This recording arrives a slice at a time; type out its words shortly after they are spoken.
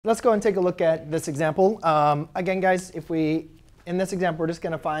Let's go and take a look at this example. Again, guys, in this example, we're just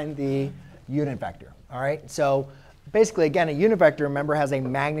going to find the unit vector. All right. So basically, again, a unit vector, remember, has a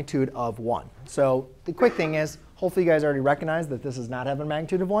magnitude of 1. So the quick thing is, hopefully, you guys already recognize that this does not have a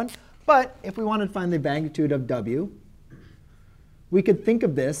magnitude of 1. But if we wanted to find the magnitude of w, we could think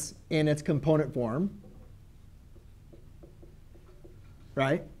of this in its component form,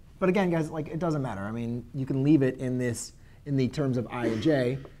 right? But again, guys, like, it doesn't matter. I mean, you can leave it in the terms of I and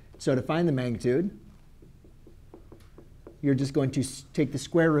j. So to find the magnitude, you're just going to take the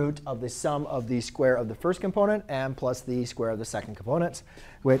square root of the sum of the square of the first component and plus the square of the second component,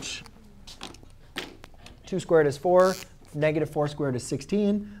 which 2 squared is 4, negative 4 squared is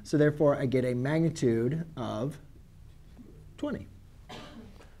 16. So therefore, I get a magnitude of 20.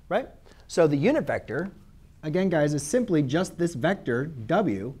 Right? So the unit vector, again, guys, is simply just this vector,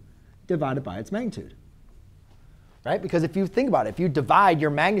 w, divided by its magnitude. Right? Because if you think about it, if you divide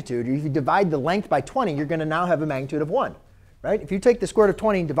your magnitude, or if you divide the length by 20, you're going to now have a magnitude of 1. Right? If you take the square root of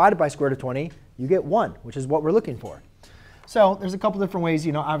 20 and divide it by square root of 20, you get 1, which is what we're looking for. So there's a couple different ways.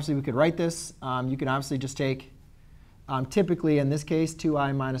 Obviously, we could write this. You can obviously just take, typically in this case,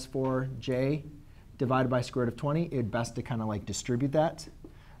 2i minus 4j divided by square root of 20. It's best to kind of like distribute that.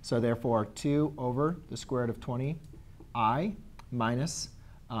 So therefore, 2 over the square root of 20i minus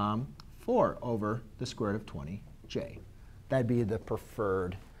 4 over the square root of 20j. That'd be the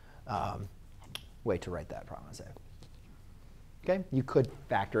preferred way to write that problem, I say. OK? You could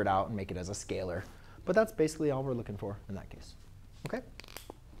factor it out and make it as a scalar. But that's basically all we're looking for in that case. OK?